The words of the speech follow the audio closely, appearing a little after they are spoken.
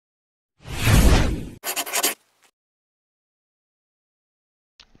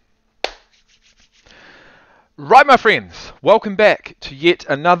Right, my friends, welcome back to yet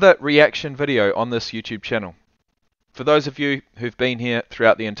another reaction video on this YouTube channel. For those of you who've been here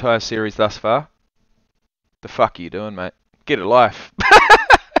throughout the entire series thus far, the fuck are you doing, mate? Get a life.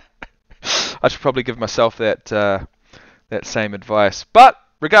 I should probably give myself that that same advice. But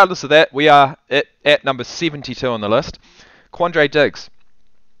regardless of that, we are at number 72 on the list. QUANDRE DIGGS.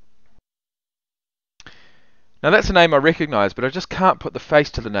 Now that's a name I recognise, but I just can't put the face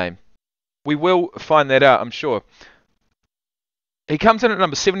to the name. We will find that out, I'm sure. He comes in at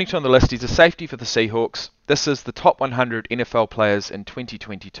number 72 on the list. He's a safety for the Seahawks. This is the top 100 NFL players in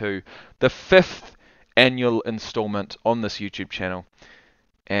 2022. The 5th annual installment on this YouTube channel.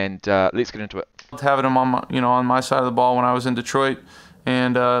 And let's get into it. Having him on my side of the ball when I was in Detroit,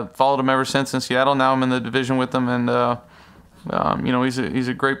 and followed him ever since in Seattle. Now I'm in the division with him, and he's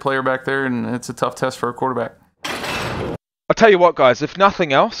a great player back there, and it's a tough test for a quarterback. I'll tell you what, guys, if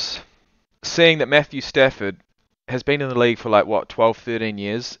nothing else, seeing that Matthew Stafford has been in the league for like, what, 12, 13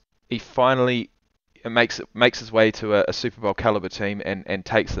 years, he finally makes his way to a Super Bowl caliber team and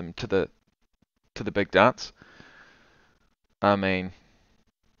takes them to the big dance. I mean,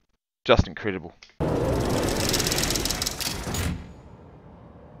 just incredible.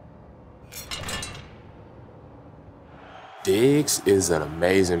 DIGGS is an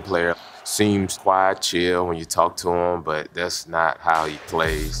amazing player. Seems quiet, chill when you talk to him, but that's not how he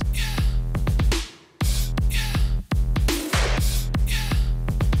plays.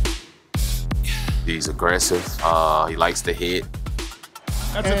 He's aggressive. He likes to hit.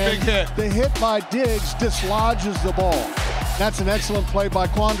 That's a big hit. The hit by DIGGS dislodges the ball. That's an excellent play by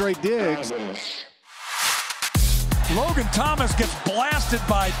QUANDRE DIGGS. Logan Thomas gets blasted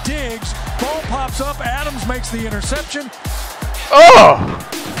by DIGGS. Ball pops up. Adams makes the interception. Oh!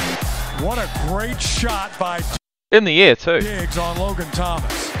 What a great shot by in the air too. DIGGS on Logan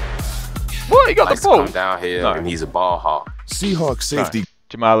Thomas. What? He got likes the ball. To come down here, and he's a ball hawk. Seahawks safety. No.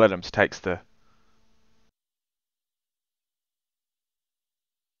 Jamal Adams takes the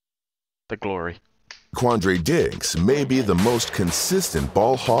glory. QUANDRE DIGGS may be the most consistent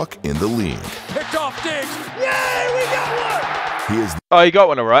ball hawk in the league. Picked off DIGGS. Yay, we got one! He is Oh, you got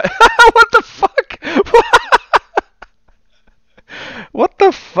one all right. What the fuck? What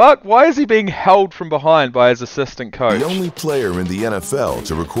the fuck? Why is he being held from behind by his assistant coach? the only player in the NFL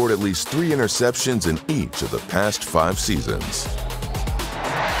to record at least 3 interceptions in each of the past 5 seasons.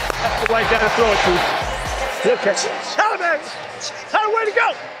 That's the way down and throw it to. He'll catch it. How way to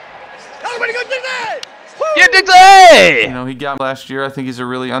go! Way to go, DIGGS! Yeah, DIGGS! He got last year. I think he's a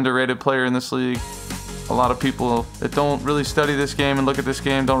really underrated player in this league. A lot of people that don't really study this game and look at this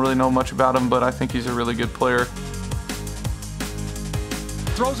game don't really know much about him, but I think he's a really good player.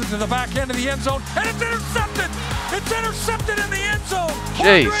 Throws it to the back end of the end zone, and it's intercepted! It's intercepted in the end zone!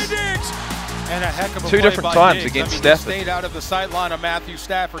 Jeez. QUANDRE DIGGS! And a heck of a 2 play different by times DIGGS. against He Stafford. stayed out of the sideline of Matthew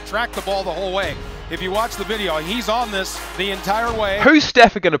Stafford, tracked the ball the whole way. If you watch the video, he's on this the entire way. Who's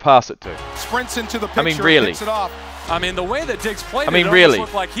Stafford going to pass it to? Sprints into the picture, I mean, really. picks it off. I mean, the way that DIGGS played I mean, it really. almost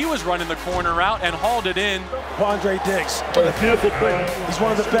looked like he was running the corner route and hauled it in. QUANDRE DIGGS. What a beautiful play. He's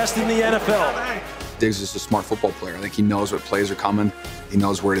one of the best in the NFL. DIGGS is a smart football player. I think he knows what plays are coming. He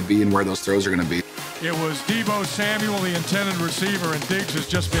knows where to be and where those throws are going to be. It was Deebo Samuel, the intended receiver, and DIGGS has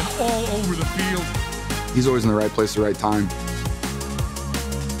just been all over the field. He's always in the right place at the right time.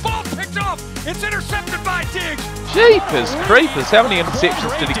 Ball picked off! It's intercepted by DIGGS! Jeepers creepers, how many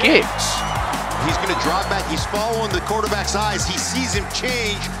interceptions did he get? He's going to drop back. He's following the quarterback's eyes. He sees him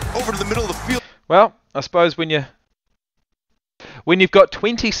change over to the middle of the field. Well, I suppose when you've got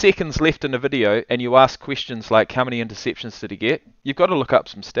 20 seconds left in a video and you ask questions like how many interceptions did he get, you've got to look up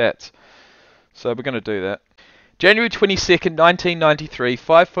some stats. So we're going to do that. January 22nd, 1993,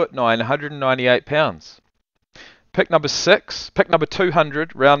 5'9", 198 pounds. Pick number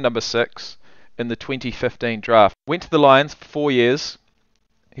 200, round number 6 in the 2015 draft. Went to the Lions for 4 years.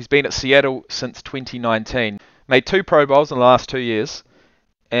 He's been at Seattle since 2019. Made 2 Pro Bowls in the last 2 years.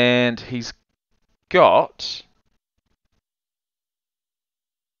 And he's got...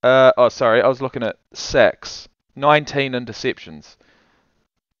 oh, sorry, I was looking at sacks. 19 interceptions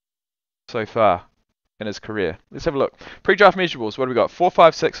so far in his career. Let's have a look. Pre-draft measurables, what have we got?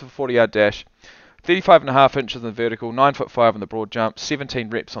 4.56 for 40-yard dash, 35.5 inches in the vertical, 9'5" on the broad jump, 17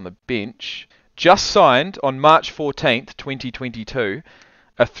 reps on the bench. Just signed on March 14th, 2022,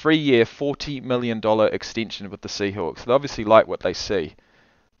 a 3-year, $40 million extension with the Seahawks. They obviously like what they see.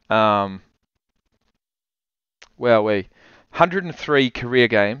 Well, 103 career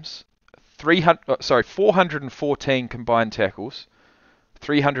games, 414 combined tackles,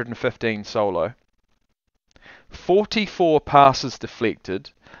 315 solo, 44 passes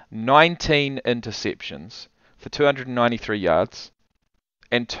deflected, 19 interceptions, for 293 yards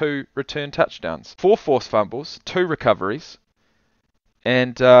and 2 return touchdowns. 4 forced fumbles, 2 recoveries,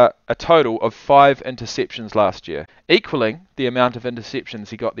 and a total of 5 interceptions last year, equaling the amount of interceptions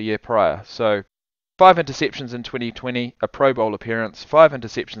he got the year prior. So 5 interceptions in 2020, a Pro Bowl appearance, 5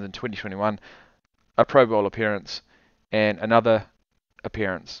 interceptions in 2021, a Pro Bowl appearance, and another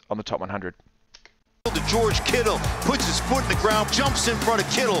appearance on the top 100. To George Kittle, puts his foot in the ground, jumps in front of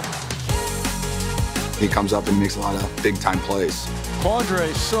Kittle. He comes up and makes a lot of big-time plays. QUANDRE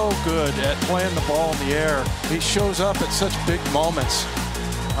is so good at playing the ball in the air. He shows up at such big moments.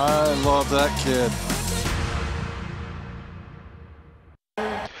 I love that kid.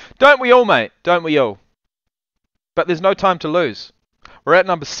 Don't we all, mate? Don't we all? But there's no time to lose. We're at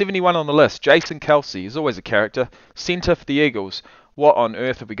number 71 on the list. Jason Kelsey is always a character. Centre for the Eagles. What on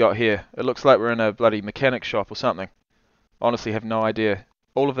earth have we got here? It looks like we're in a bloody mechanic shop or something. Honestly, have no idea.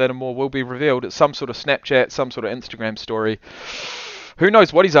 All of that and more will be revealed. It's some sort of Snapchat, some sort of Instagram story. Who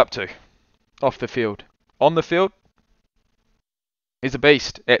knows what he's up to off the field. On the field, he's a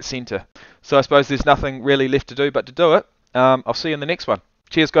beast at centre. So I suppose there's nothing really left to do but to do it. I'll see you in the next one.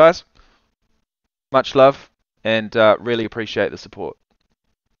 Cheers, guys. Much love, and really appreciate the support.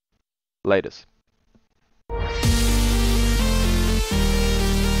 Laters.